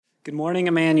Good morning,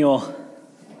 Emmanuel.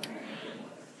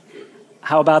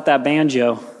 How about that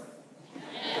banjo?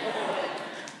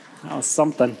 That was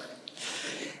something.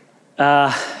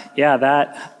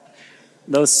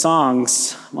 Those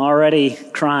songs, I'm already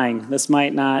crying. This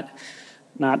might not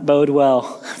bode well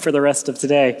for the rest of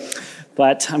today,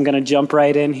 but I'm going to jump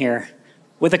right in here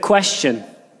with a question.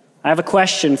 I have a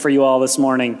question for you all this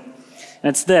morning, and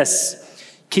it's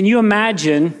this. Can you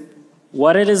imagine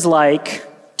what it is like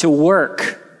to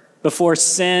work before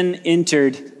sin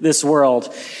entered this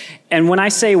world? And when I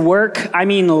say work, I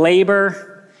mean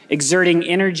labor, exerting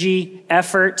energy,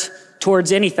 effort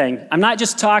towards anything. I'm not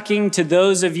just talking to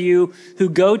those of you who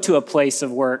go to a place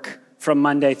of work from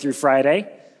Monday through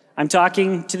Friday. I'm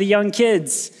talking to the young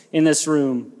kids in this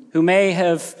room who may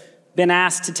have been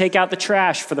asked to take out the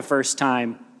trash for the first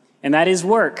time, and that is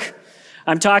work.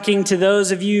 I'm talking to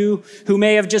those of you who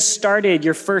may have just started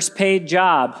your first paid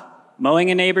job, mowing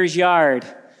a neighbor's yard,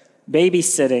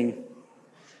 babysitting.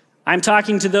 I'm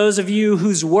talking to those of you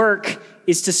whose work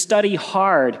is to study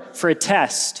hard for a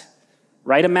test,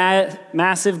 write a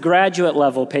massive graduate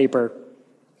level paper,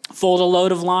 fold a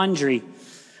load of laundry.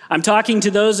 I'm talking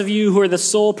to those of you who are the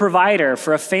sole provider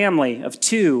for a family of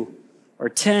 2 or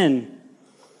 10.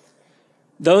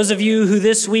 Those of you who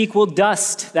this week will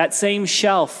dust that same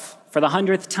shelf for the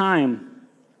 100th time.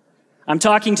 I'm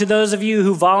talking to those of you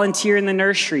who volunteer in the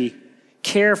nursery,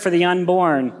 care for the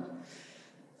unborn,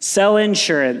 sell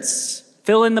insurance,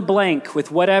 fill in the blank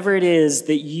with whatever it is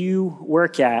that you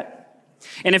work at.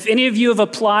 And if any of you have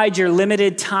applied your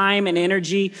limited time and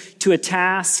energy to a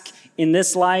task in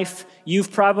this life,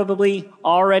 you've probably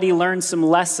already learned some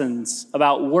lessons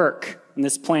about work on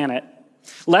this planet.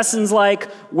 Lessons like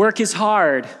work is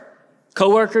hard,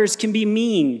 coworkers can be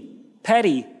mean,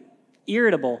 petty,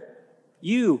 irritable.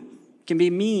 You can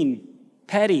be mean,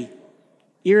 petty,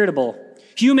 irritable.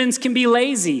 Humans can be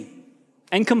lazy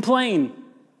and complain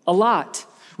a lot.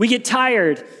 We get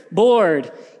tired,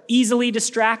 bored, easily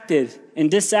distracted,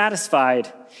 and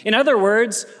dissatisfied. In other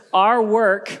words, our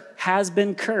work has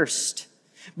been cursed.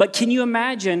 But can you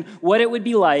imagine what it would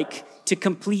be like to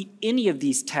complete any of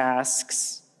these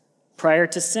tasks prior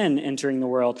to sin entering the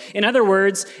world? In other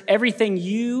words, everything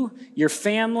you, your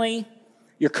family,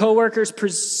 your coworkers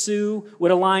pursue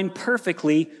would align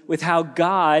perfectly with how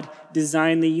God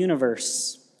designed the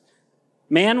universe.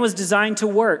 Man was designed to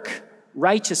work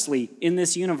righteously in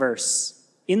this universe,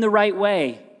 in the right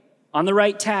way, on the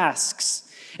right tasks.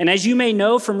 And as you may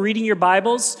know from reading your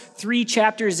Bibles, 3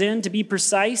 chapters in to be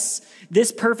precise,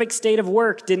 this perfect state of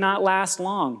work did not last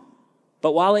long.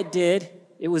 But while it did,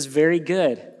 it was very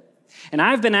good. And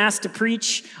I've been asked to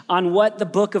preach on what the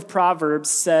book of Proverbs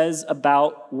says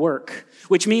about work,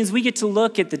 which means we get to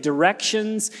look at the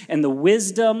directions and the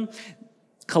wisdom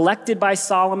collected by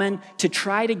Solomon to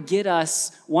try to get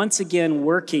us once again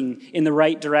working in the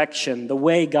right direction, the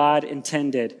way God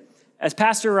intended. As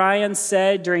Pastor Ryan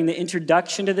said during the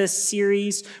introduction to this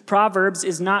series, Proverbs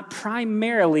is not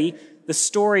primarily the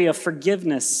story of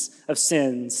forgiveness of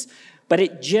sins, but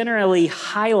it generally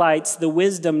highlights the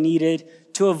wisdom needed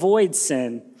to avoid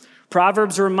sin.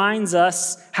 Proverbs reminds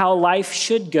us how life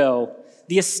should go,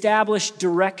 the established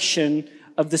direction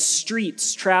of the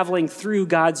streets traveling through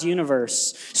God's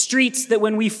universe. Streets that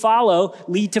when we follow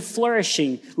lead to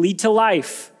flourishing, lead to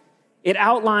life. It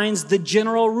outlines the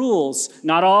general rules,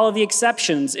 not all of the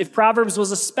exceptions. If Proverbs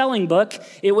was a spelling book,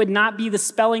 it would not be the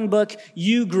spelling book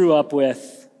you grew up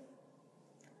with.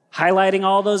 Highlighting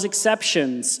all those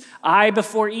exceptions. I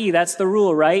before E, that's the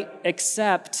rule, right?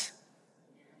 Except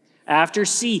after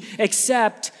C,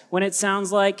 except when it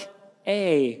sounds like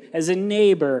A, as in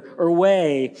neighbor or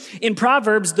way. In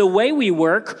Proverbs, the way we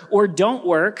work or don't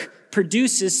work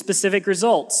produces specific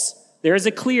results. There is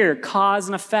a clear cause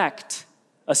and effect,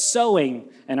 a sowing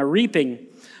and a reaping.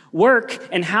 Work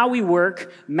and how we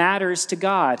work matters to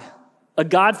God. A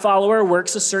God follower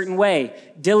works a certain way,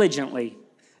 diligently.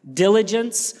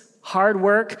 Diligence, hard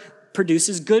work,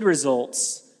 produces good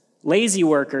results. Lazy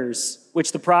workers,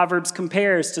 which the Proverbs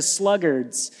compares to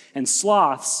sluggards and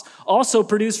sloths, also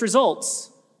produce results,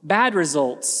 bad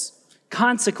results,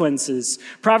 consequences.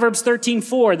 Proverbs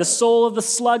 13:4, the soul of the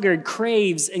sluggard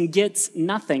craves and gets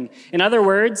nothing. In other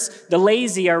words, the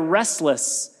lazy are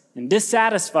restless and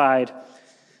dissatisfied,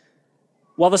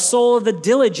 while the soul of the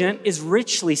diligent is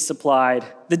richly supplied.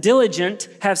 The diligent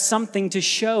have something to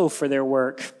show for their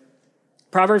work.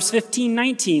 Proverbs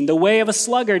 15:19, the way of a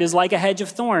sluggard is like a hedge of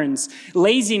thorns.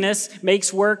 Laziness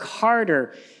makes work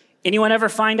harder. Anyone ever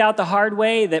find out the hard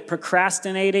way that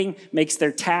procrastinating makes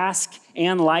their task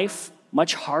and life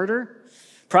much harder?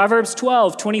 Proverbs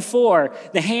 12:24,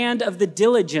 the hand of the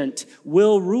diligent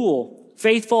will rule,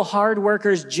 Faithful, hard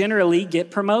workers generally get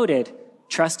promoted,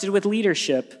 trusted with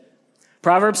leadership.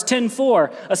 Proverbs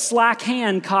 10:4, a slack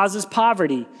hand causes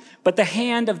poverty, but the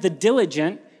hand of the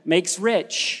diligent makes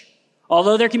rich.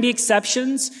 Although there can be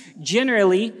exceptions,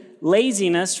 generally,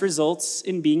 laziness results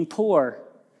in being poor,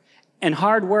 and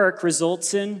hard work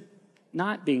results in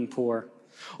not being poor.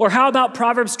 Or how about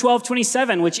Proverbs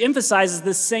 12:27, which emphasizes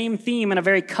the same theme in a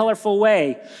very colorful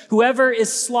way? Whoever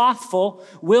is slothful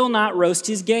will not roast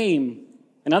his game.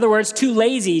 In other words, too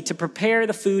lazy to prepare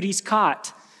the food he's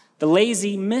caught. The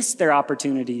lazy miss their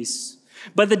opportunities.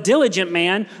 But the diligent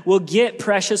man will get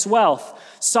precious wealth.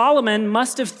 Solomon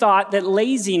must have thought that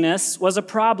laziness was a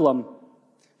problem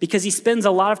because he spends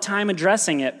a lot of time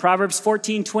addressing it. Proverbs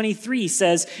 14:23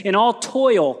 says, in all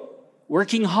toil,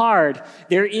 working hard,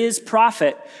 there is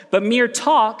profit, but mere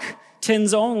talk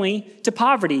tends only to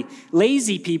poverty.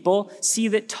 Lazy people see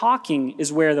that talking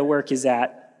is where the work is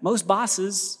at. Most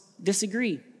bosses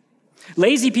disagree.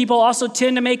 Lazy people also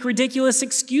tend to make ridiculous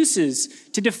excuses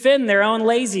to defend their own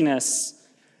laziness.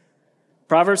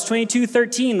 Proverbs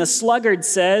 22:13, the sluggard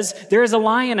says, there is a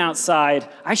lion outside.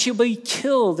 I shall be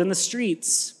killed in the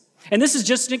streets. And this is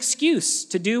just an excuse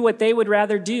to do what they would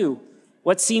rather do,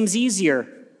 what seems easier.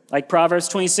 Like Proverbs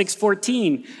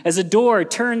 26:14, as a door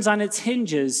turns on its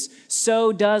hinges,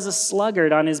 so does a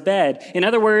sluggard on his bed. In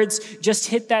other words, just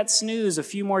hit that snooze a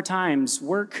few more times.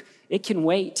 Work, it can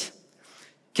wait.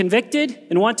 Convicted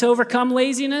and want to overcome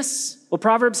laziness? Well,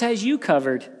 Proverbs has you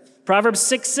covered. Proverbs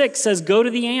 6:6 says, go to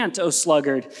the ant, O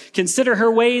sluggard. Consider her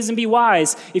ways and be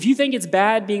wise. If you think it's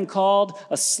bad being called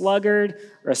a sluggard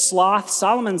or a sloth,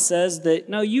 Solomon says that,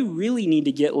 no, you really need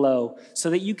to get low so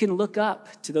that you can look up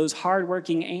to those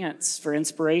hardworking ants for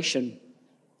inspiration.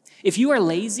 If you are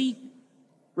lazy,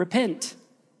 repent.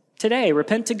 Today,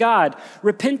 repent to God.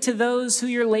 Repent to those who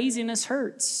your laziness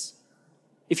hurts.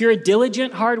 If you're a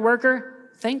diligent hard worker,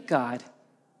 thank God.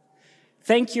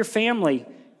 Thank your family.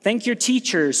 Thank your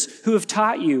teachers who have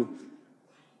taught you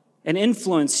and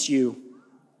influenced you.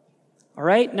 All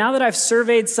right, now that I've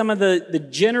surveyed some of the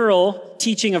general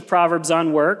teaching of Proverbs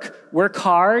on work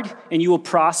hard and you will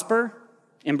prosper.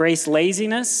 Embrace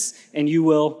laziness and you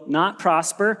will not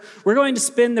prosper. We're going to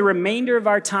spend the remainder of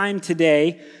our time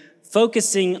today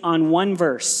focusing on one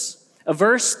verse, a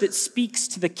verse that speaks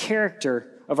to the character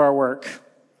of our work.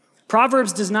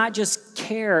 Proverbs does not just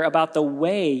care about the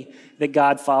way that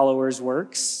God followers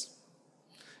works.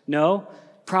 No,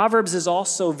 Proverbs is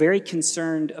also very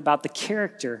concerned about the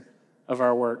character of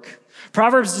our work.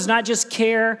 Proverbs does not just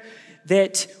care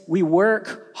that we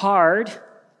work hard,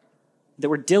 that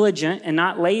we're diligent and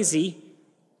not lazy.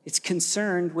 It's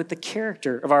concerned with the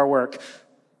character of our work.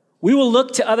 We will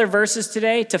look to other verses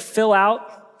today to fill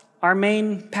out our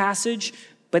main passage,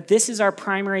 but this is our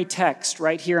primary text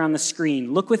right here on the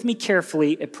screen. Look with me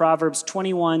carefully at Proverbs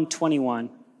 21:21.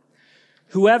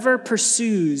 Whoever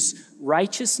pursues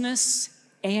righteousness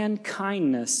and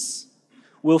kindness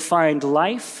will find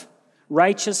life,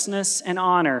 righteousness, and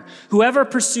honor. Whoever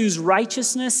pursues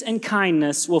righteousness and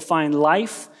kindness will find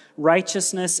life,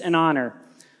 righteousness, and honor.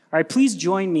 All right, please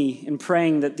join me in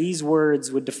praying that these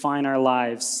words would define our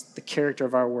lives, the character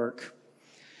of our work.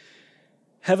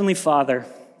 Heavenly Father,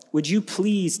 would you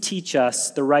please teach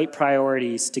us the right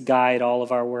priorities to guide all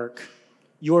of our work,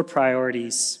 your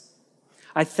priorities.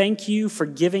 I thank you for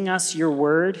giving us your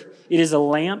word. It is a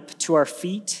lamp to our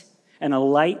feet and a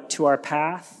light to our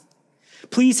path.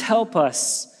 Please help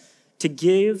us to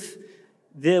give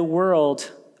the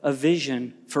world a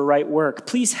vision for right work.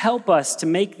 Please help us to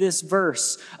make this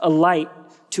verse a light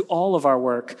to all of our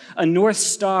work, a north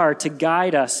star to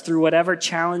guide us through whatever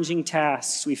challenging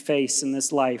tasks we face in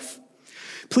this life.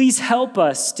 Please help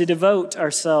us to devote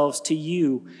ourselves to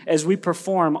you as we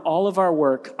perform all of our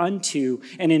work unto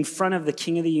and in front of the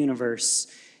King of the universe.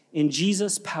 In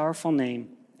Jesus' powerful name,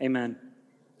 amen.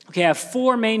 Okay, I have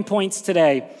 4 main points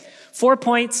today. 4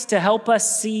 points to help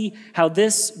us see how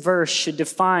this verse should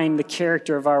define the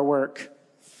character of our work.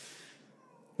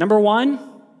 Number 1,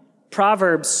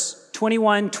 Proverbs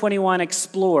 21:21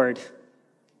 explored.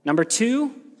 Number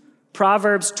 2,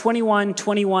 Proverbs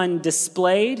 21:21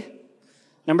 displayed.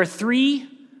 Number 3,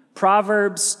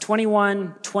 Proverbs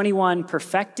 21:21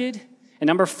 perfected. And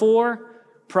number 4,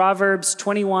 Proverbs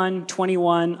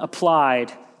 21:21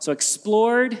 applied. So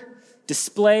explored,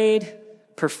 displayed,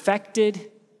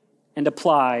 perfected, and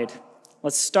applied.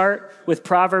 Let's start with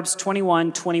Proverbs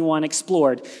 21:21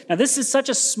 explored. Now this is such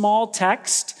a small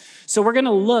text, so we're going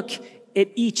to look at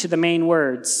each of the main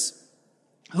words.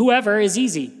 Whoever is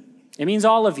easy. It means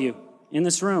all of you in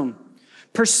this room.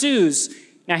 Pursues.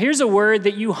 Now here's a word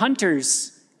that you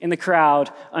hunters in the crowd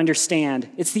understand.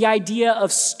 It's the idea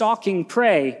of stalking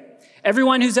prey.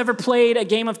 Everyone who's ever played a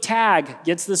game of tag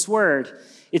gets this word.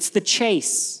 It's the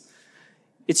chase.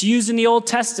 It's used in the Old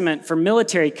Testament for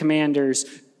military commanders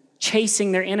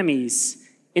chasing their enemies.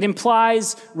 It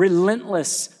implies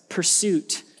relentless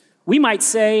pursuit. We might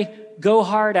say, go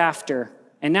hard after.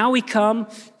 And now we come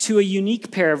to a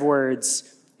unique pair of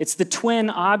words. It's the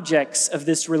twin objects of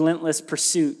this relentless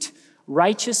pursuit: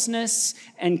 righteousness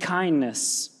and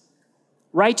kindness.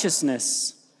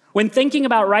 Righteousness. When thinking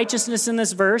about righteousness in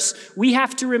this verse, we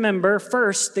have to remember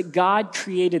first that God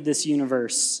created this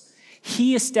universe.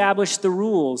 He established the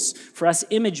rules for us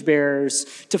image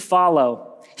bearers to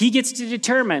follow. He gets to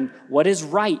determine what is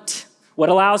right, what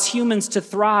allows humans to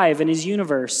thrive in his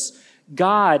universe.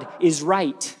 God is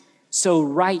right, so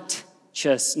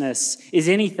righteousness is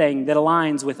anything that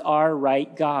aligns with our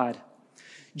right God.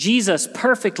 Jesus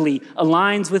perfectly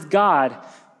aligns with God,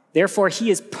 therefore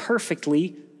he is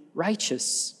perfectly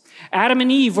righteous. Adam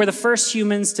and Eve were the first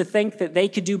humans to think that they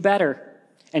could do better,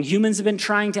 and humans have been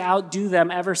trying to outdo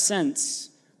them ever since,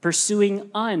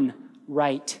 pursuing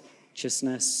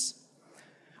unrighteousness.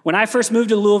 When I first moved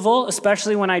to Louisville,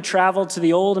 especially when I traveled to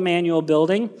the old Emmanuel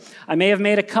building, I may have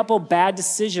made a couple bad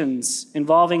decisions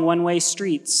involving one-way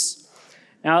streets.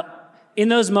 Now, in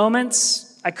those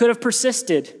moments, I could have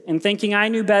persisted in thinking I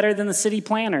knew better than the city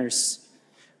planners.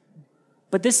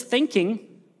 But this thinking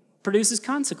produces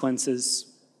consequences.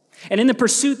 And in the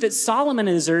pursuit that Solomon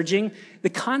is urging, the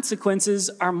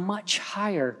consequences are much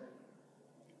higher.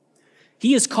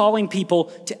 He is calling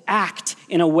people to act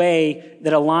in a way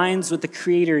that aligns with the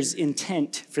Creator's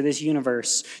intent for this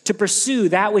universe, to pursue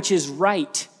that which is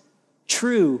right,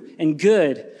 true, and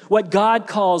good, what God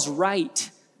calls right,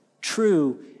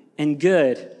 true, and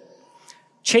good.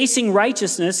 Chasing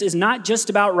righteousness is not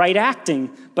just about right acting,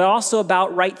 but also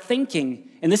about right thinking.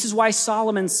 And this is why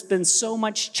Solomon spends so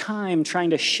much time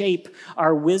trying to shape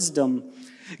our wisdom.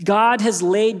 God has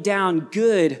laid down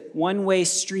good one-way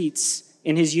streets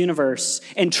in his universe,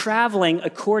 and traveling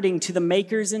according to the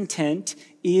Maker's intent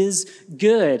is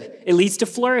good. It leads to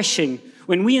flourishing.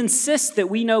 When we insist that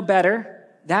we know better,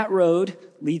 that road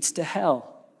leads to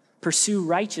hell. Pursue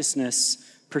righteousness.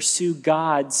 Pursue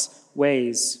God's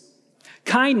ways.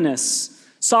 Kindness.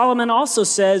 Solomon also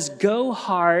says, go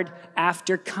hard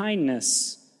after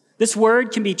kindness. This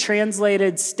word can be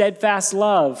translated steadfast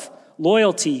love,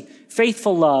 loyalty,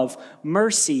 faithful love,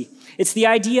 mercy. It's the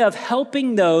idea of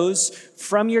helping those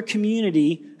from your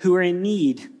community who are in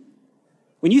need.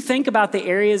 When you think about the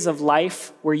areas of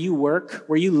life where you work,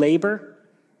 where you labor,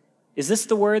 is this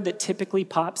the word that typically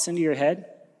pops into your head?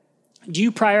 Do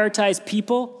you prioritize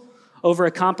people over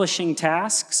accomplishing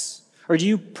tasks? Or do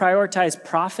you prioritize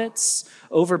profits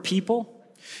over people?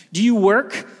 Do you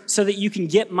work so that you can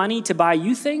get money to buy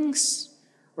you things?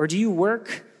 Or do you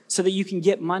work so that you can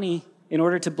get money in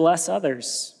order to bless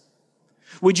others?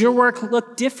 Would your work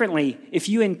look differently if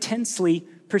you intensely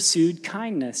pursued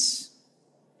kindness?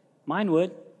 Mine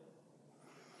would.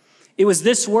 It was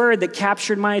this word that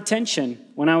captured my attention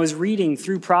when I was reading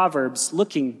through Proverbs,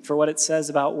 looking for what it says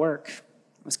about work.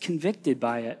 I was convicted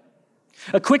by it.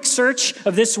 A quick search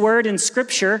of this word in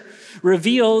Scripture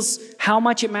reveals how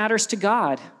much it matters to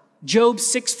God. Job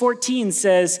 6:14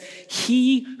 says,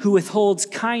 he who withholds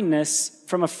kindness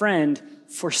from a friend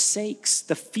forsakes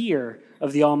the fear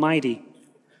of the Almighty.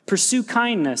 Pursue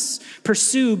kindness.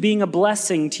 Pursue being a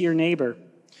blessing to your neighbor.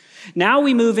 Now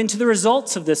we move into the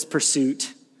results of this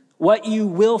pursuit. What you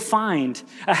will find,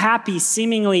 a happy,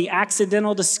 seemingly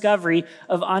accidental discovery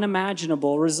of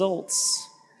unimaginable results.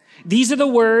 These are the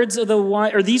rewards of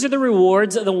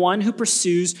the one who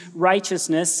pursues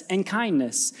righteousness and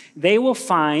kindness. They will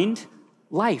find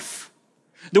life.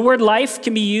 The word life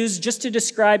can be used just to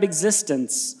describe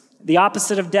existence, the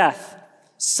opposite of death.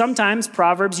 Sometimes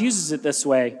Proverbs uses it this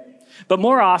way, but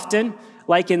more often,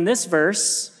 like in this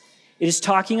verse, it is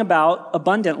talking about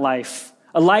abundant life,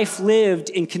 a life lived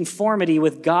in conformity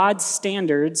with God's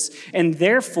standards and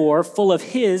therefore full of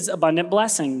his abundant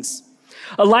blessings.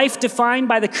 A life defined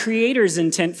by the Creator's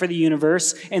intent for the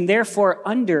universe and therefore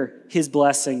under his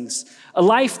blessings. A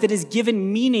life that is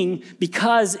given meaning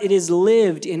because it is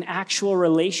lived in actual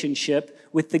relationship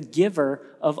with the giver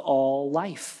of all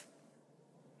life.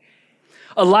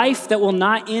 A life that will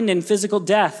not end in physical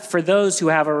death for those who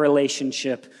have a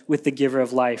relationship with the giver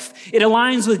of life. It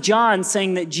aligns with John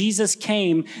saying that Jesus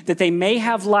came that they may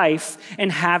have life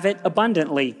and have it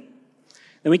abundantly.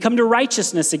 Then we come to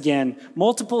righteousness again.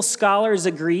 Multiple scholars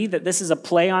agree that this is a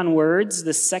play on words,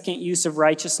 the second use of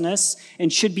righteousness,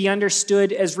 and should be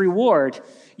understood as reward.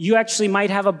 You actually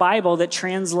might have a Bible that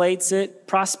translates it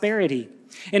prosperity.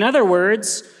 In other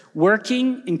words,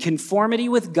 working in conformity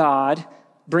with God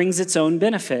brings its own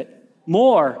benefit.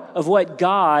 more of what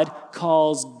God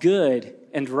calls good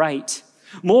and right,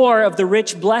 more of the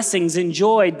rich blessings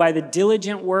enjoyed by the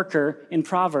diligent worker in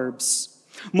Proverbs,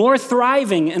 more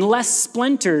thriving and less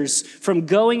splinters from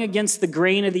going against the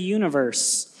grain of the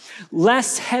universe,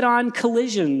 less head-on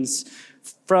collisions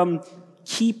from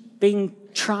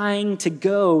trying to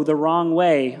go the wrong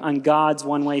way on God's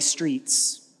one-way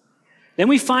streets. Then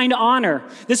we find honor.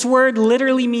 This word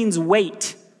literally means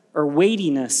weight or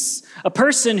weightiness. A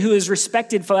person who is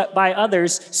respected by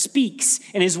others speaks,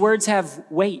 and his words have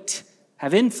weight,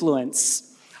 have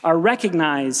influence, are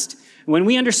recognized. When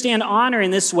we understand honor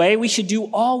in this way, we should do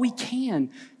all we can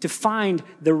to find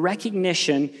the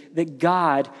recognition that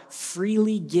God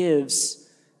freely gives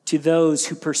to those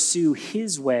who pursue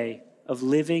his way of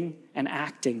living and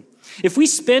acting. If we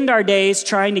spend our days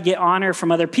trying to get honor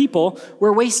from other people,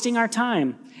 we're wasting our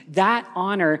time. That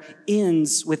honor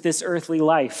ends with this earthly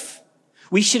life.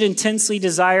 We should intensely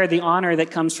desire the honor that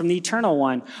comes from the eternal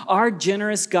one. Our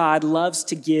generous God loves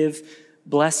to give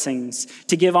blessings,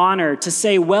 to give honor, to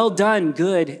say, "Well done,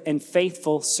 good and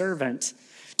faithful servant,"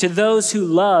 to those who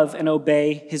love and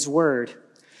obey his word.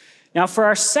 Now, for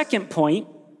our second point,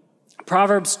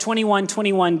 Proverbs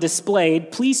 21:21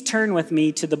 displayed, please turn with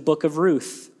me to the book of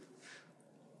Ruth.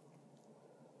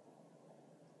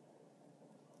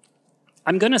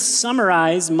 I'm going to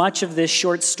summarize much of this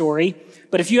short story,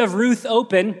 but if you have Ruth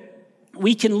open,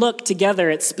 we can look together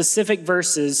at specific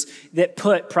verses that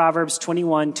put Proverbs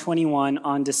 21:21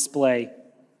 on display.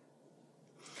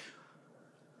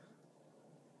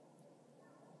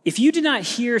 If you did not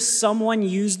hear someone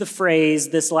use the phrase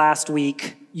this last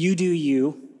week, "you do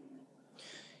you,"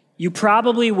 you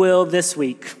probably will this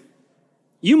week.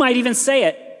 You might even say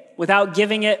it without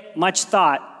giving it much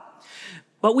thought.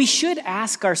 But we should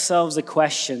ask ourselves a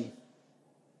question.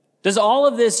 Does all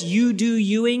of this you do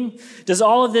youing, does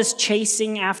all of this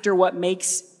chasing after what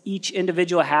makes each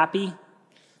individual happy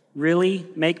really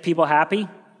make people happy?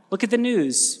 Look at the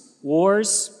news.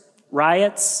 Wars,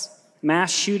 riots,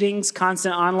 mass shootings,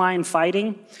 constant online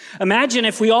fighting. Imagine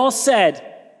if we all said,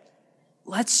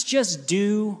 let's just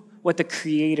do what the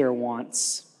Creator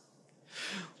wants.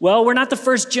 Well, we're not the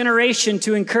first generation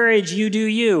to encourage you do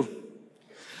you.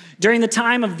 During the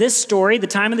time of this story, the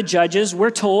time of the judges, we're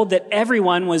told that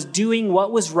everyone was doing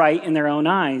what was right in their own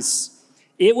eyes.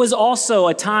 It was also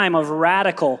a time of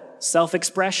radical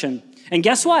self-expression. And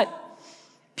guess what?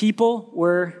 People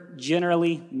were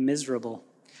generally miserable.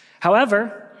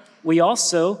 However, we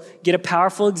also get a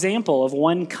powerful example of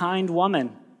one kind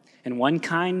woman and one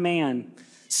kind man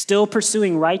still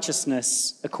pursuing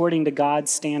righteousness according to God's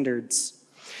standards.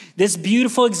 This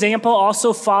beautiful example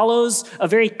also follows a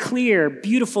very clear,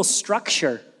 beautiful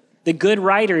structure that good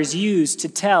writers use to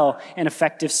tell an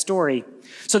effective story.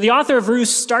 So the author of Ruth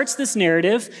starts this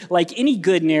narrative, like any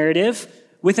good narrative,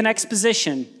 with an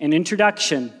exposition, an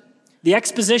introduction. The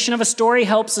exposition of a story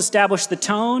helps establish the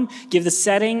tone, give the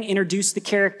setting, introduce the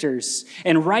characters.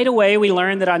 And right away, we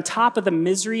learn that on top of the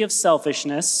misery of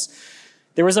selfishness,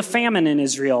 there was a famine in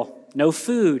Israel, no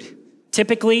food.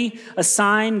 Typically, a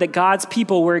sign that God's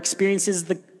people were experiencing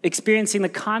the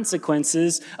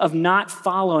consequences of not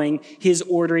following his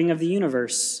ordering of the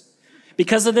universe.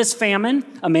 Because of this famine,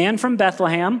 a man from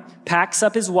Bethlehem packs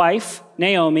up his wife,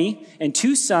 Naomi, and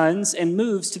 2 sons and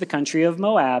moves to the country of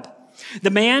Moab. The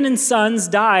man and sons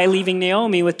die, leaving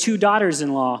Naomi with 2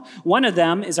 daughters-in-law. One of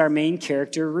them is our main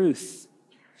character, Ruth.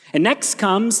 And next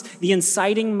comes the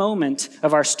inciting moment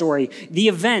of our story, the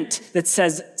event that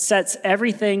sets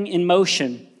everything in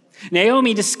motion.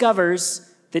 Naomi discovers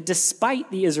that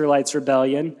despite the Israelites'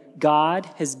 rebellion, God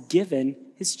has given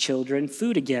his children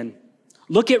food again.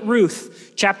 Look at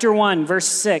Ruth, chapter 1, verse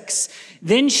 6.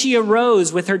 Then she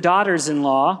arose with her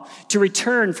daughters-in-law to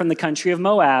return from the country of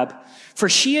Moab. For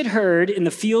she had heard in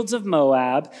the fields of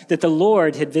Moab that the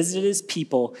Lord had visited his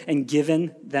people and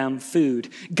given them food.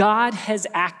 God has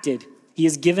acted. He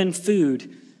has given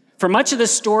food. For much of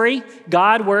this story,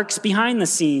 God works behind the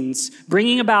scenes,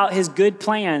 bringing about his good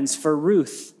plans for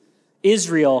Ruth,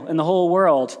 Israel, and the whole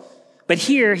world. But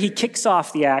here he kicks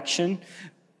off the action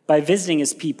by visiting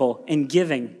his people and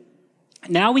giving.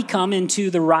 Now we come into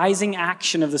the rising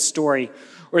action of the story,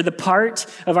 or the part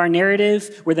of our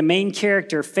narrative where the main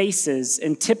character faces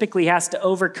and typically has to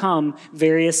overcome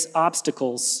various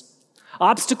obstacles.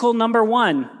 Obstacle number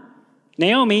 1,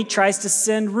 Naomi tries to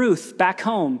send Ruth back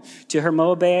home to her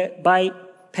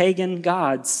Moabite pagan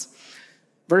gods.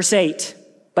 Verse 8,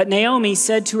 but Naomi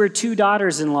said to her 2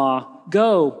 daughters-in-law,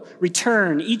 "Go,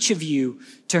 return, each of you,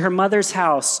 to her mother's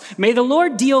house. May the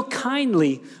Lord deal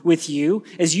kindly with you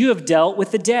as you have dealt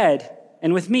with the dead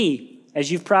and with me.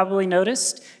 As you've probably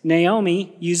noticed,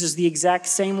 Naomi uses the exact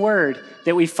same word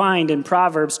that we find in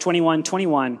Proverbs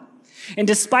 21:21. And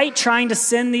despite trying to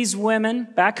send these women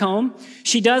back home,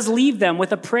 she does leave them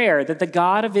with a prayer that the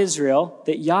God of Israel,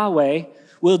 that Yahweh,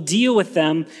 will deal with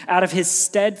them out of his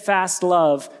steadfast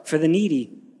love for the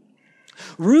needy.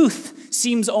 Ruth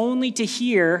seems only to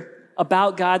hear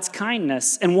about God's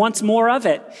kindness and wants more of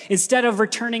it. Instead of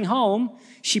returning home,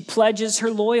 she pledges her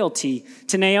loyalty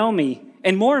to Naomi,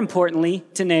 and more importantly,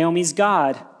 to Naomi's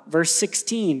God. Verse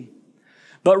 16.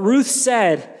 But Ruth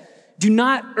said, "Do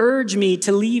not urge me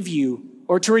to leave you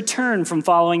or to return from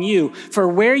following you. For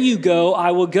where you go,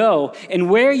 I will go, and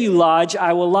where you lodge,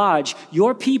 I will lodge.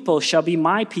 Your people shall be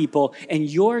my people, and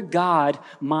your God,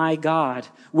 my God.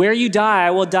 Where you die,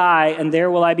 I will die, and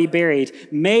there will I be buried.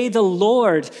 May the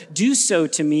Lord do so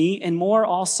to me, and more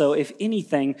also, if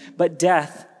anything but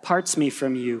death parts me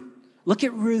from you." Look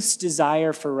at Ruth's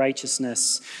desire for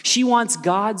righteousness. She wants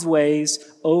God's ways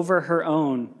over her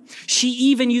own. She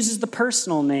even uses the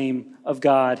personal name of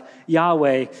God,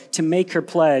 Yahweh, to make her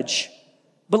pledge.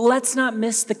 But let's not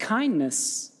miss the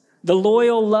kindness, the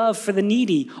loyal love for the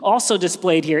needy, also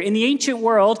displayed here. In the ancient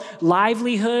world,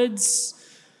 livelihoods,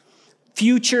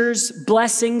 futures,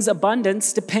 blessings,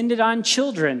 abundance depended on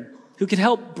children who could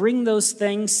help bring those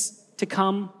things to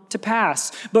come to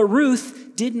pass. But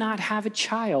Ruth did not have a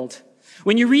child.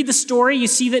 When you read the story, you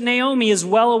see that Naomi is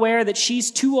well aware that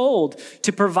she's too old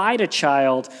to provide a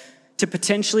child to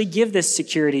potentially give this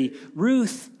security.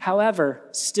 Ruth, however,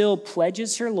 still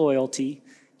pledges her loyalty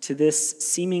to this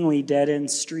seemingly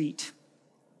dead-end street.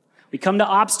 We come to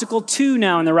obstacle 2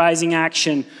 now in the rising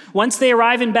action. Once they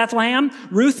arrive in Bethlehem,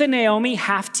 Ruth and Naomi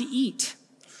have to eat.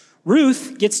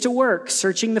 Ruth gets to work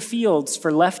searching the fields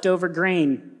for leftover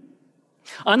grain.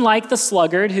 Unlike the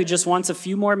sluggard who just wants a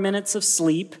few more minutes of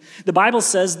sleep, the Bible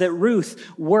says that Ruth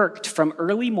worked from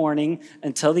early morning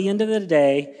until the end of the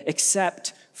day,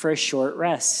 except for a short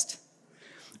rest.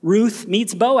 Ruth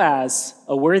meets Boaz,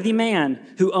 a worthy man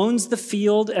who owns the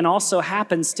field and also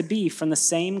happens to be from the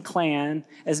same clan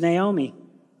as Naomi.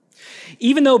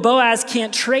 Even though Boaz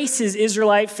can't trace his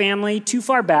Israelite family too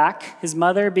far back, his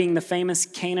mother being the famous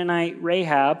Canaanite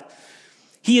Rahab,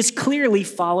 he is clearly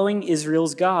following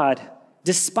Israel's God,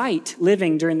 despite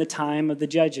living during the time of the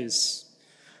judges.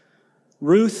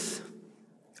 How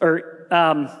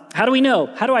do I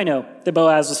know that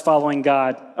Boaz was following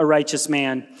God, a righteous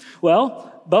man?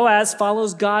 Well, Boaz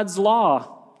follows God's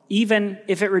law, even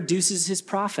if it reduces his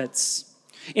profits.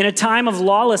 In a time of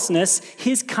lawlessness,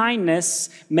 his kindness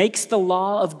makes the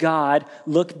law of God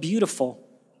look beautiful.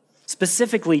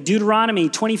 Specifically, Deuteronomy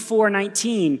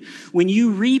 24:19, when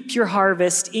you reap your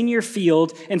harvest in your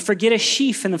field and forget a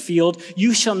sheaf in the field,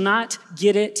 you shall not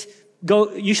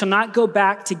go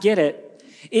back to get it.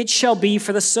 It shall be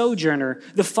for the sojourner,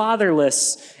 the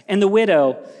fatherless, and the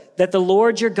widow, that the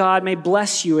Lord your God may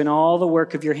bless you in all the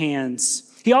work of your hands.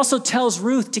 He also tells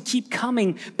Ruth to keep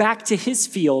coming back to his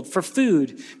field for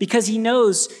food because he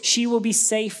knows she will be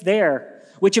safe there,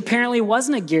 which apparently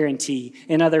wasn't a guarantee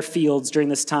in other fields during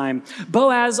this time.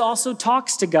 Boaz also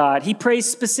talks to God. He prays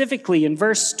specifically in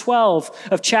verse 12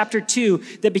 of chapter 2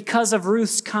 that because of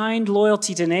Ruth's kind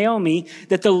loyalty to Naomi,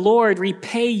 that the Lord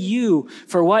repay you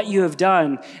for what you have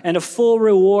done, and a full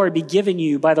reward be given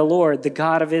you by the Lord, the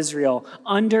God of Israel,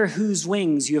 under whose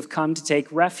wings you have come to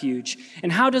take refuge.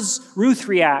 And how does Ruth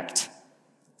react?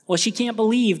 Well, she can't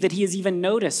believe that he has even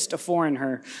noticed a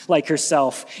foreigner like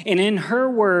herself, and in her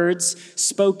words,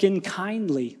 spoken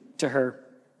kindly to her.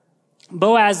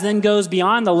 Boaz then goes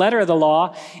beyond the letter of the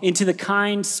law into the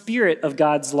kind spirit of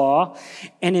God's law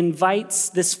and invites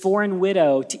this foreign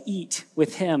widow to eat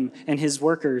with him and his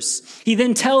workers. He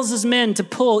then tells his men to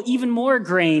pull even more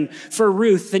grain for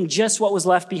Ruth than just what was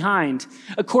left behind.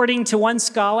 According to one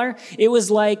scholar, it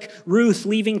was like Ruth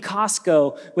leaving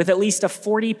Costco with at least a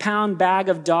 40-pound bag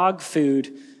of dog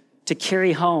food to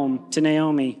carry home to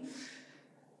Naomi.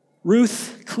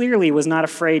 Ruth clearly was not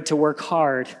afraid to work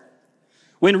hard.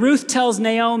 When Ruth tells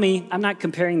Naomi, I'm not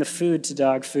comparing the food to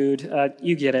dog food.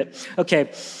 You get it. Okay,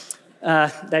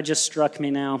 that just struck me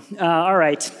now. All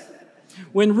right.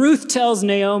 When Ruth tells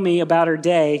Naomi about her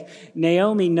day,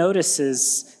 Naomi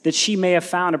notices that she may have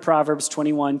found a Proverbs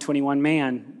 21:21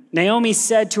 man. Naomi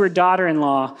said to her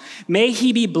daughter-in-law, "May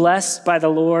he be blessed by the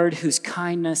Lord, whose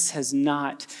kindness has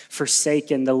not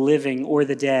forsaken the living or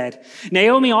the dead."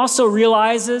 Naomi also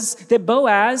realizes that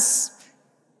Boaz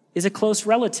is a close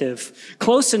relative,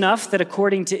 close enough that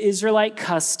according to Israelite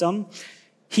custom,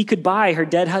 he could buy her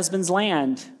dead husband's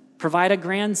land, provide a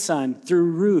grandson through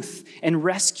Ruth, and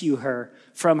rescue her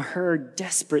from her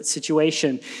desperate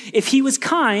situation. If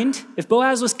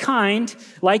Boaz was kind,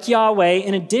 like Yahweh,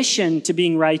 in addition to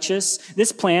being righteous,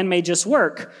 this plan may just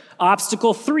work.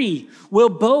 Obstacle 3, will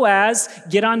Boaz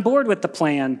get on board with the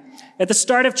plan? At the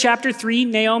start of chapter 3,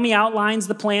 Naomi outlines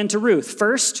the plan to Ruth.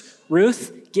 First,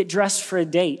 Ruth, get dressed for a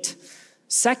date.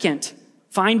 Second,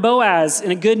 find Boaz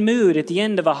in a good mood at the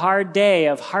end of a hard day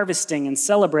of harvesting and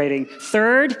celebrating.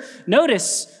 Third,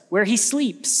 notice where he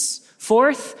sleeps.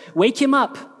 Fourth, wake him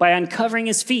up by uncovering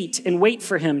his feet and wait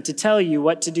for him to tell you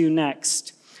what to do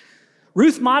next.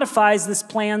 Ruth modifies this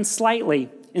plan slightly.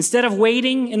 Instead of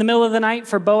waiting in the middle of the night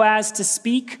for Boaz to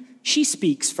speak, she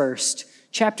speaks first.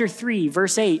 Chapter 3,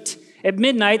 verse 8. At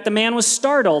midnight, the man was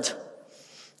startled,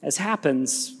 as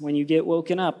happens when you get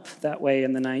woken up that way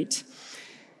in the night.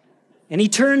 And he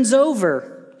turns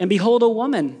over, and behold, a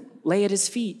woman lay at his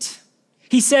feet.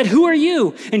 He said, "Who are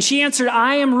you?" And she answered,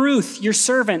 "I am Ruth, your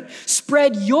servant.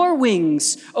 Spread your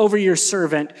wings over your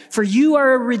servant, for you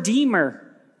are a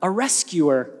redeemer, a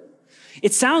rescuer."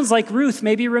 It sounds like Ruth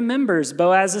maybe remembers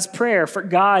Boaz's prayer for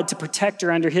God to protect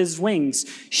her under his wings.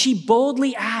 She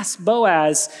boldly asked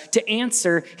Boaz to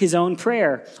answer his own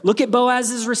prayer. Look at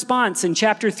Boaz's response in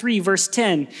chapter 3, verse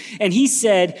 10. And he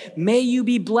said, "May you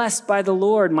be blessed by the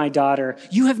Lord, my daughter.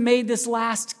 You have made this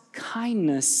last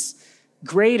kindness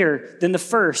greater than the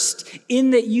first, in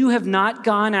that you have not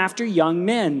gone after young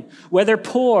men, whether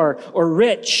poor or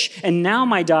rich. And now,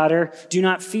 my daughter, do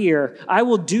not fear. I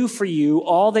will do for you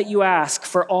all that you ask,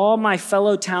 for all my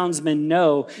fellow townsmen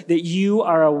know that you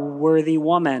are a worthy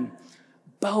woman."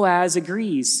 Boaz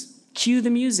agrees. Cue the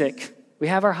music. We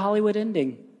have our Hollywood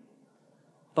ending.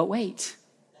 But wait.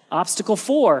 Obstacle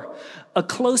 4. A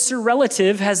closer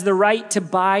relative has the right to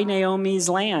buy Naomi's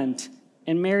land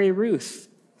and marry Ruth.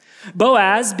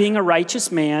 Boaz, being a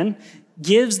righteous man,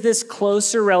 gives this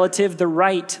closer relative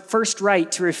the first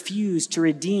right to refuse to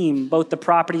redeem both the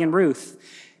property and Ruth.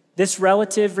 This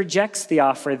relative rejects the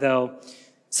offer, though,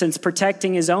 since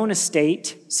protecting his own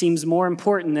estate seems more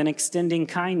important than extending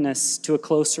kindness to a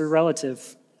closer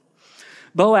relative.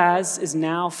 Boaz is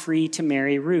now free to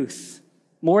marry Ruth.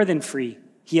 More than free,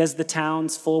 he has the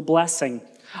town's full blessing.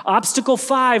 Obstacle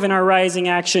 5 in our rising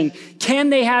action: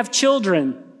 can they have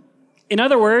children? In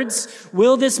other words,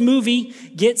 will this movie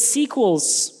get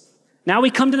sequels? Now we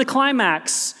come to the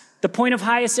climax, the point of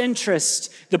highest interest,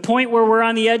 the point where we're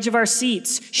on the edge of our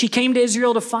seats. She came to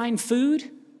Israel to find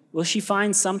food. Will she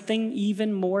find something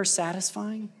even more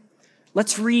satisfying?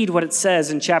 Let's read what it says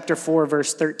in chapter 4,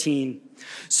 verse 13.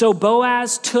 So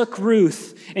Boaz took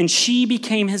Ruth, and she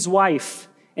became his wife,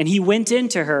 and he went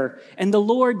into her, and the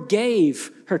Lord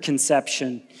gave her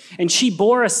conception. And she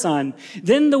bore a son.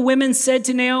 Then the women said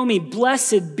to Naomi,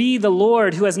 "Blessed be the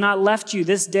Lord who has not left you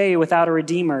this day without a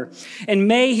redeemer. And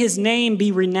may his name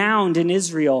be renowned in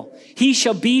Israel. He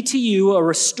shall be to you a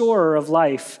restorer of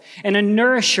life and a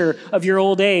nourisher of your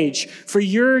old age. For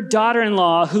your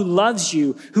daughter-in-law who loves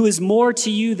you, who is more to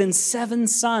you than 7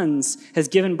 sons, has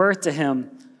given birth to him."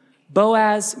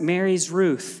 Boaz marries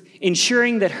Ruth,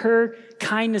 ensuring that her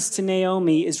kindness to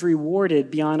Naomi is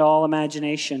rewarded beyond all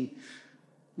imagination.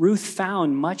 Ruth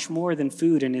found much more than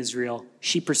food in Israel.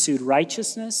 She pursued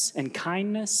righteousness and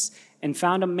kindness and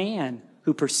found a man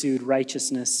who pursued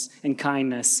righteousness and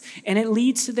kindness. And it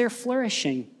leads to their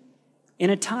flourishing in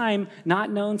a time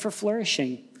not known for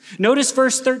flourishing. Notice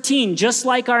verse 13, just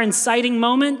like our inciting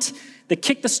moment that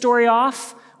kicked the story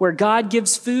off, where God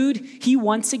gives food, he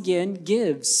once again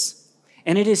gives.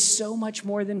 And it is so much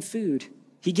more than food.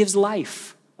 He gives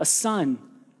life, a son,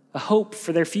 a hope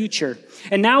for their future.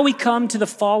 And now we come to the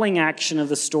falling action of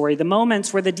the story, the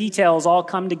moments where the details all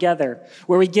come together,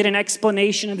 where we get an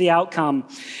explanation of the outcome.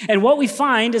 And what we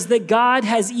find is that God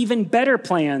has even better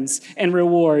plans and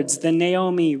rewards than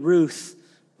Naomi, Ruth,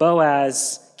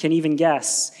 Boaz can even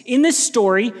guess. In this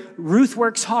story, Ruth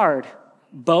works hard,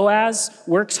 Boaz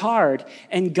works hard,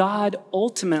 and God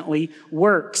ultimately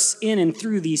works in and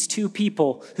through these two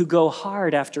people who go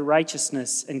hard after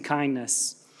righteousness and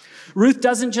kindness. Ruth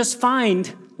doesn't just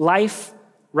find life,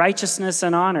 righteousness,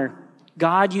 and honor.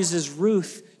 God uses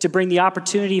Ruth to bring the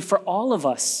opportunity for all of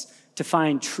us to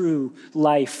find true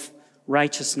life,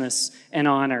 righteousness, and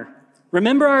honor.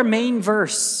 Remember our main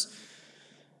verse.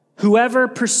 Whoever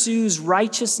pursues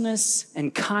righteousness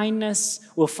and kindness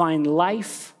will find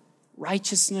life,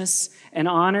 righteousness, and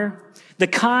honor. The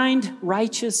kind,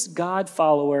 righteous God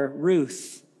follower,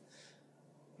 Ruth,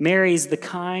 marries the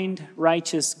kind,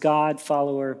 righteous God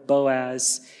follower,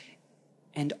 Boaz,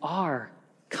 and our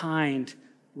kind,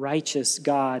 righteous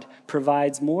God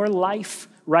provides more life,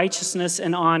 righteousness,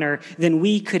 and honor than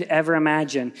we could ever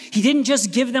imagine. He didn't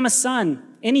just give them a son,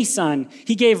 any son.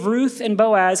 He gave Ruth and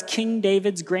Boaz, King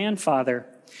David's grandfather.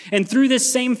 And through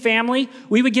this same family,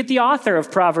 we would get the author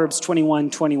of Proverbs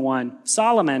 21:21,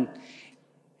 Solomon.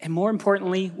 And more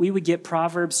importantly, we would get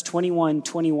Proverbs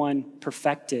 21:21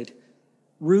 perfected,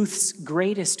 Ruth's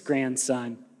greatest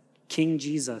grandson, King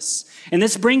Jesus. And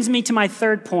this brings me to my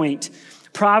third point,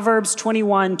 Proverbs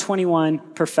 21:21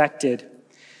 perfected.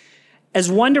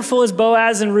 As wonderful as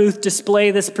Boaz and Ruth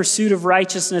display this pursuit of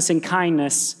righteousness and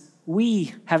kindness,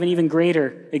 we have an even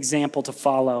greater example to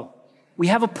follow. We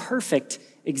have a perfect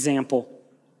example.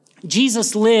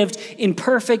 Jesus lived in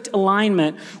perfect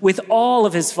alignment with all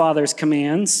of his Father's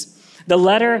commands, the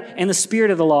letter and the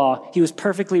spirit of the law. He was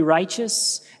perfectly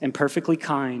righteous and perfectly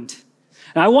kind.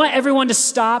 And I want everyone to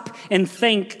stop and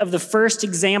think of the first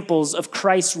examples of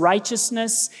Christ's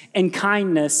righteousness and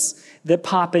kindness that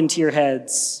pop into your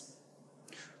heads.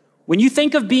 When you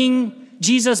think of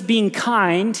Jesus being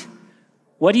kind,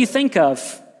 what do you think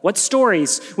of? What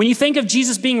stories? When you think of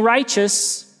Jesus being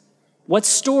righteous, what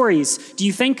stories do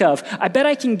you think of? I bet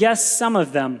I can guess some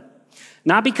of them.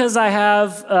 Not because I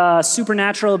have a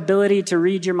supernatural ability to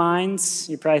read your minds,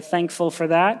 you're probably thankful for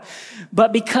that,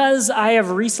 but because I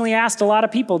have recently asked a lot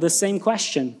of people this same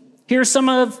question. Here are some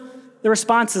of the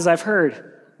responses I've heard.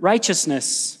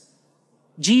 Righteousness.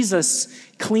 Jesus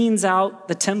cleans out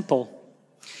the temple.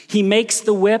 He makes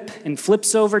the whip and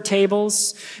flips over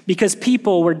tables because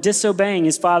people were disobeying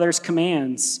his Father's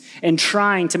commands and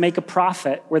trying to make a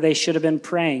profit where they should have been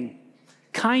praying.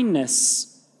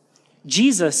 Kindness.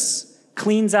 Jesus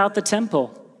cleans out the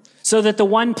temple so that the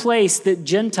one place that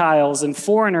Gentiles and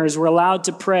foreigners were allowed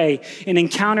to pray and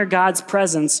encounter God's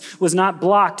presence was not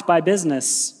blocked by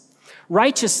business.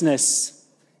 Righteousness.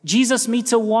 Jesus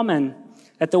meets a woman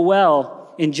at the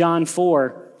well in John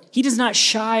 4. He does not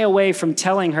shy away from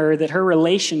telling her that her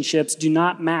relationships do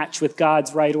not match with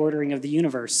God's right ordering of the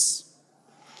universe.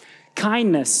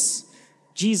 Kindness.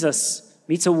 Jesus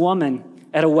meets a woman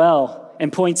at a well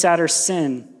and points out her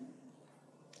sin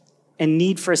and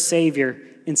need for a Savior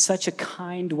in such a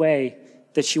kind way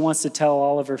that she wants to tell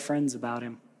all of her friends about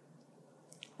him.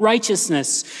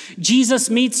 Righteousness. Jesus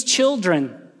meets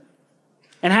children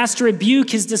and has to rebuke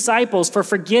his disciples for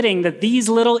forgetting that these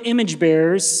little image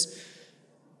bearers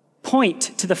point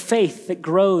to the faith that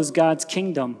grows God's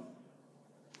kingdom.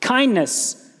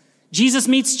 Kindness. Jesus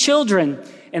meets children,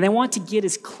 and they want to get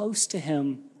as close to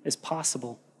him as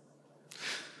possible.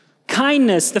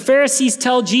 Kindness. The Pharisees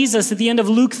tell Jesus at the end of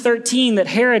Luke 13 that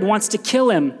Herod wants to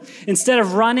kill him. Instead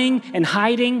of running and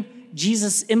hiding,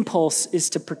 Jesus' impulse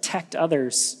is to protect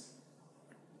others.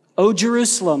 O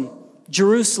Jerusalem,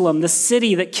 Jerusalem, the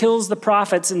city that kills the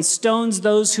prophets and stones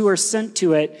those who are sent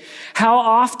to it. How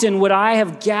often would I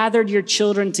have gathered your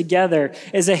children together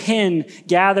as a hen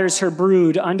gathers her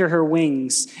brood under her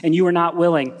wings, and you were not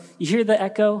willing. You hear the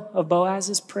echo of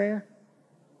Boaz's prayer?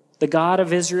 The God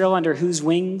of Israel under whose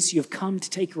wings you have come to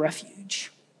take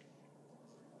refuge.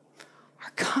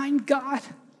 Our kind God,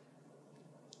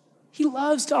 he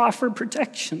loves to offer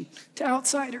protection to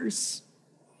outsiders.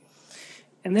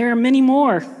 And there are many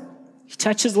more. He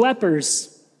touches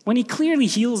lepers when he clearly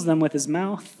heals them with his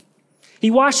mouth. He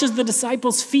washes the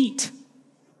disciples' feet,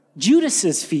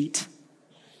 Judas's feet,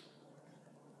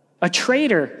 a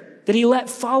traitor that he let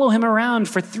follow him around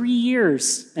for 3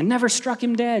 years and never struck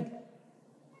him dead.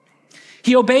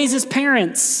 He obeys his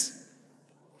parents.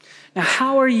 Now,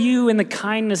 how are you in the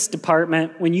kindness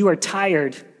department when you are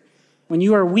tired, when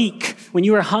you are weak, when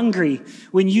you are hungry,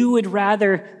 when you would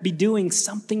rather be doing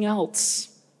something else?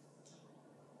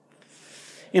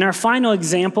 In our final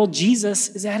example, Jesus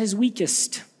is at his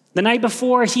weakest. The night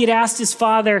before, he had asked his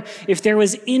Father if there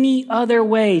was any other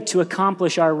way to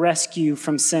accomplish our rescue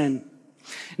from sin.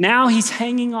 Now he's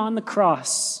hanging on the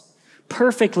cross,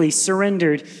 perfectly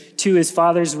surrendered to his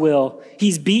Father's will.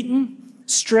 He's beaten,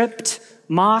 stripped,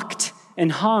 mocked,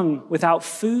 and hung without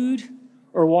food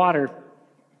or water.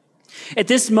 At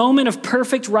this moment of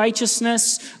perfect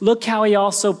righteousness, look how he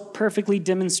also perfectly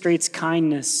demonstrates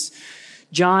kindness.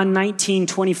 John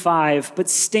 19:25, but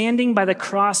standing by the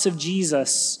cross of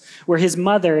Jesus were his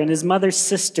mother and his mother's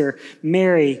sister,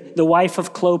 Mary, the wife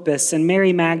of Clopas, and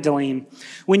Mary Magdalene.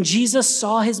 When Jesus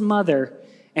saw his mother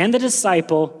and the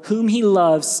disciple whom he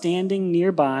loved standing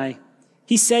nearby,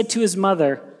 he said to his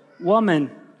mother,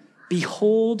 "Woman,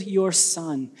 behold your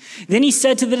son." Then he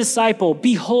said to the disciple,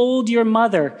 "Behold your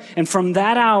mother." And from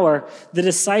that hour, the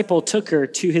disciple took her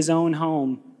to his own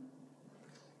home.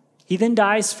 He then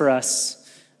dies for us.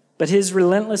 But his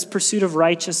relentless pursuit of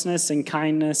righteousness and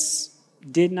kindness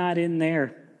did not end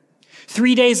there.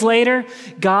 3 days later,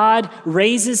 God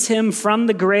raises him from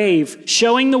the grave,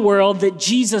 showing the world that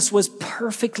Jesus was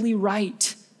perfectly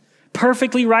right,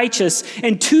 perfectly righteous.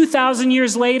 And 2,000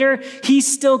 years later,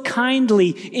 he's still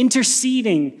kindly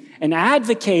interceding and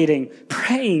advocating,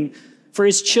 praying for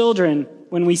his children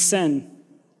when we sin.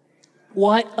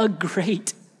 What a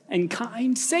great and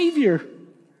kind Savior.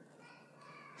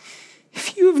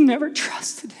 If you have never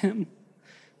trusted him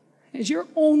as your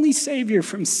only Savior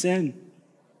from sin,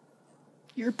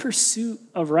 your pursuit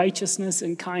of righteousness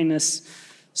and kindness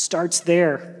starts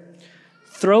there.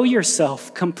 Throw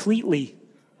yourself completely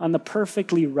on the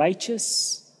perfectly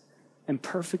righteous and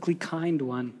perfectly kind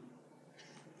one.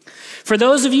 For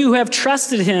those of you who have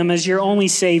trusted him as your only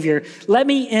Savior, let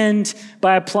me end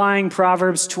by applying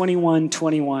Proverbs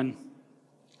 21:21.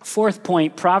 Fourth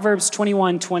point, Proverbs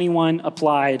 21:21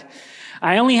 applied.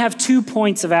 I only have 2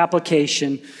 points of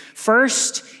application.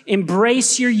 First,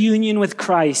 embrace your union with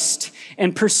Christ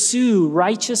and pursue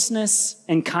righteousness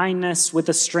and kindness with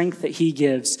the strength that he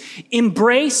gives.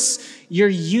 Embrace your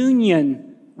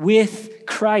union with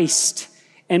Christ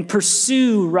and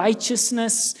pursue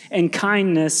righteousness and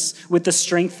kindness with the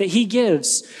strength that he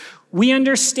gives. We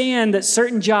understand that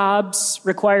certain jobs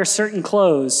require certain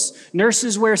clothes.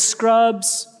 Nurses wear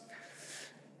scrubs,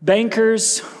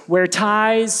 bankers wear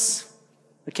ties,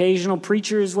 occasional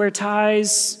preachers wear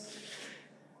ties,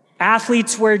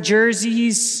 athletes wear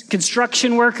jerseys,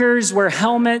 construction workers wear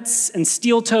helmets and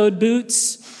steel-toed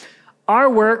boots. Our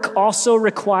work also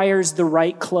requires the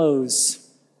right clothes.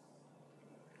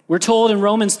 We're told in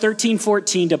Romans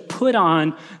 13:14 to put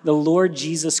on the Lord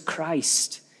Jesus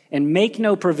Christ and make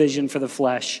no provision for the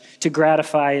flesh to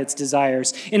gratify its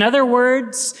desires. In other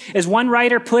words, as one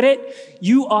writer put it,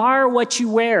 you are what you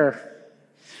wear.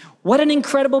 What an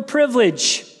incredible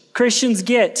privilege Christians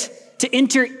get to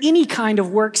enter any kind of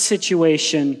work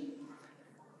situation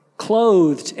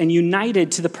clothed and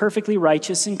united to the perfectly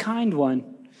righteous and kind one.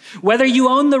 Whether you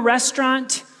own the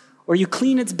restaurant or you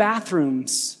clean its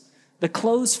bathrooms, the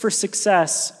clothes for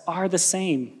success are the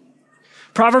same.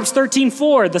 Proverbs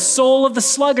 13:4, the soul of the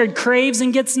sluggard craves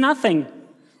and gets nothing.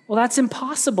 Well, that's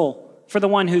impossible for the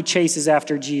one who chases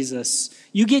after Jesus.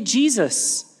 You get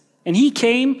Jesus, and he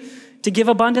came to give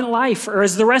abundant life. Or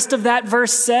as the rest of that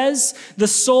verse says, the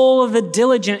soul of the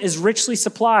diligent is richly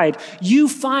supplied. You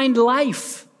find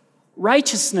life,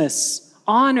 righteousness,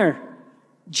 honor,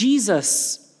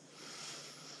 Jesus.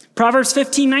 Proverbs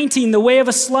 15:19, the way of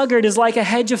a sluggard is like a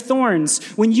hedge of thorns.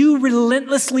 When you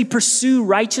relentlessly pursue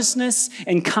righteousness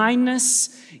and kindness,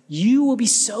 you will be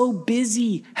so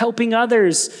busy helping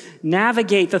others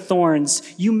navigate the thorns,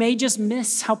 you may just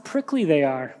miss how prickly they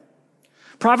are.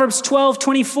 Proverbs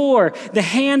 12:24, the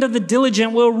hand of the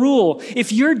diligent will rule.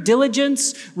 If your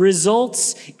diligence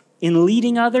results in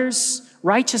leading others,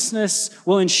 righteousness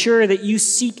will ensure that you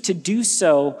seek to do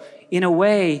so in a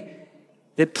way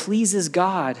that pleases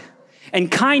God. And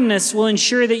kindness will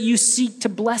ensure that you seek to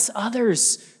bless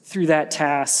others through that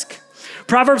task.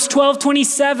 Proverbs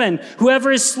 12:27,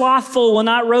 whoever is slothful will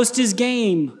not roast his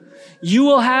game. You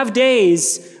will have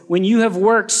days when you have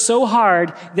worked so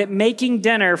hard that making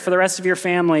dinner for the rest of your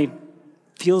family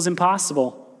feels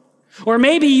impossible. Or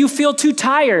maybe you feel too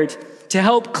tired to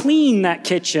help clean that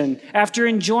kitchen after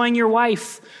enjoying your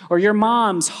wife or your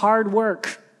mom's hard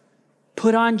work.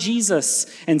 Put on Jesus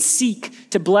and seek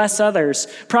to bless others.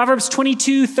 Proverbs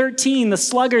 22:13, the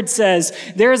sluggard says,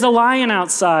 there is a lion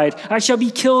outside. I shall be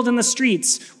killed in the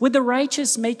streets. Would the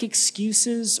righteous make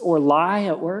excuses or lie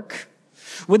at work?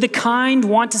 Would the kind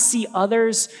want to see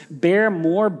others bear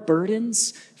more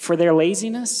burdens for their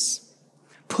laziness?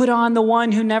 Put on the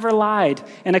one who never lied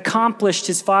and accomplished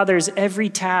his Father's every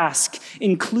task,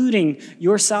 including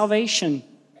your salvation.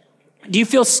 Do you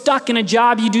feel stuck in a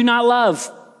job you do not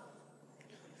love?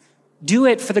 Do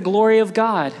it for the glory of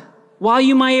God. While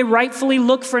you might rightfully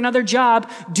look for another job,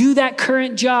 do that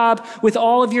current job with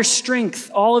all of your strength,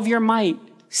 all of your might.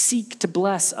 Seek to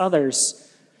bless others.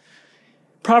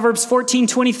 Proverbs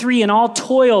 14:23, in all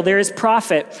toil there is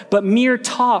profit, but mere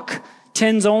talk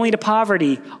tends only to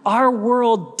poverty. Our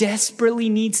world desperately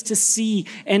needs to see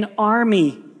an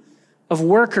army of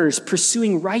workers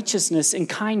pursuing righteousness and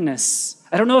kindness.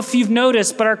 I don't know if you've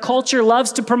noticed, but our culture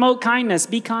loves to promote kindness.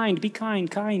 Be kind,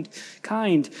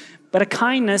 kind. But a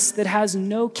kindness that has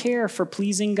no care for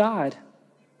pleasing God.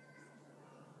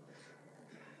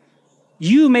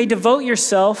 You may devote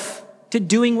yourself to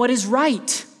doing what is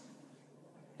right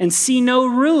and see no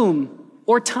room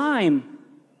or time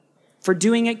for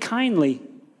doing it kindly.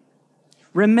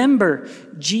 Remember,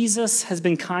 Jesus has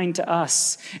been kind to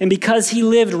us. And because he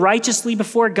lived righteously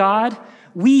before God,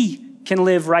 we can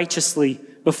live righteously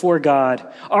before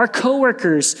God. Our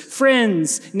coworkers,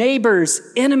 friends, neighbors,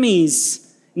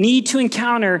 enemies need to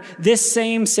encounter this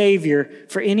same Savior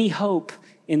for any hope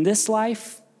in this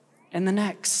life and the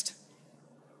next.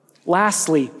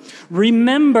 Lastly,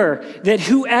 remember that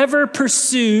whoever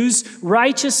pursues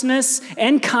righteousness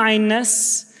and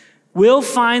kindness will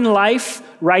find life,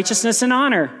 righteousness, and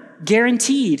honor,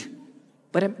 guaranteed.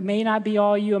 But it may not be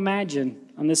all you imagine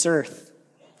on this earth.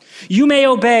 You may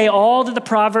obey all that the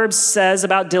Proverbs says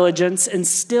about diligence and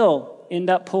still end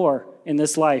up poor in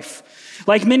this life.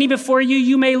 Like many before you,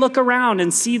 you may look around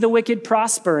and see the wicked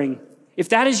prospering. If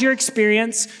that is your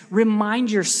experience,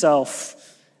 remind yourself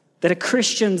that a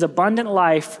Christian's abundant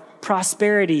life,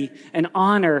 prosperity, and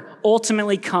honor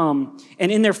ultimately come,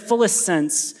 and in their fullest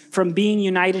sense, from being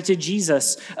united to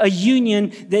Jesus, a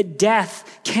union that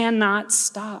death cannot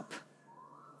stop.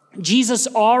 Jesus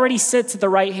already sits at the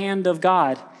right hand of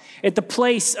God, at the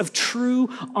place of true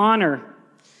honor.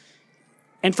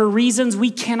 And for reasons we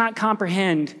cannot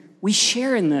comprehend, we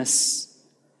share in this.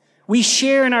 We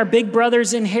share in our big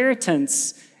brother's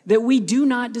inheritance that we do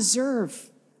not deserve.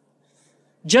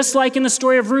 Just like in the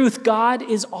story of Ruth, God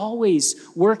is always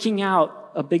working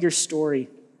out a bigger story.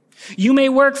 You may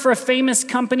work for a famous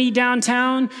company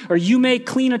downtown, or you may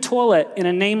clean a toilet in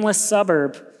a nameless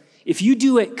suburb. If you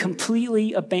do it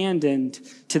completely abandoned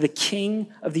to the King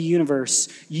of the universe,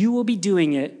 you will be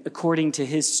doing it according to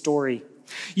his story.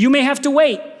 You may have to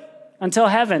wait until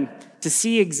heaven to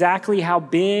see exactly how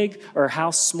big or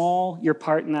how small your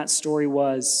part in that story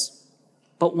was.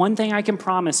 But one thing I can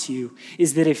promise you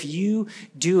is that if you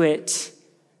do it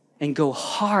and go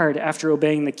hard after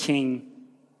obeying the King,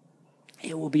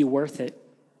 it will be worth it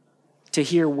to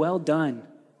hear, "Well done,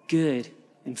 good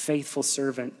and faithful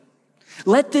servant."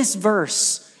 Let this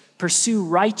verse pursue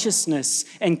righteousness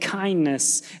and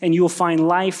kindness, and you will find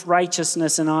life,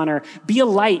 righteousness, and honor. Be a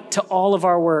light to all of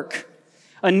our work,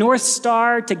 a North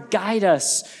Star to guide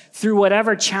us through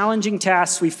whatever challenging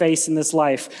tasks we face in this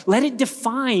life. Let it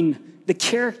define the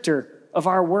character of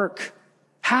our work.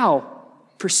 How?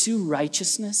 Pursue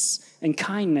righteousness and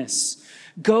kindness.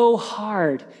 Go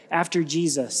hard after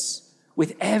Jesus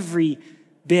with every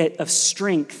bit of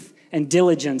strength and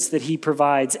diligence that he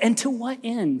provides. And to what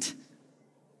end?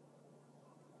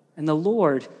 And the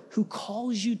Lord who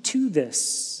calls you to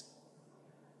this,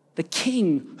 the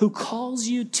King who calls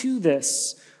you to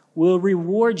this, will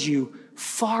reward you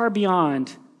far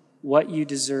beyond what you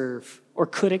deserve or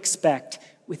could expect,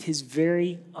 with his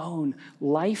very own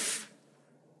life,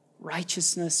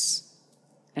 righteousness,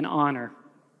 and honor.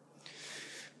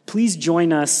 Please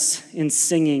join us in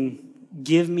singing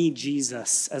 "Give Me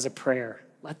Jesus" as a prayer.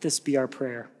 Let this be our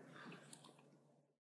prayer.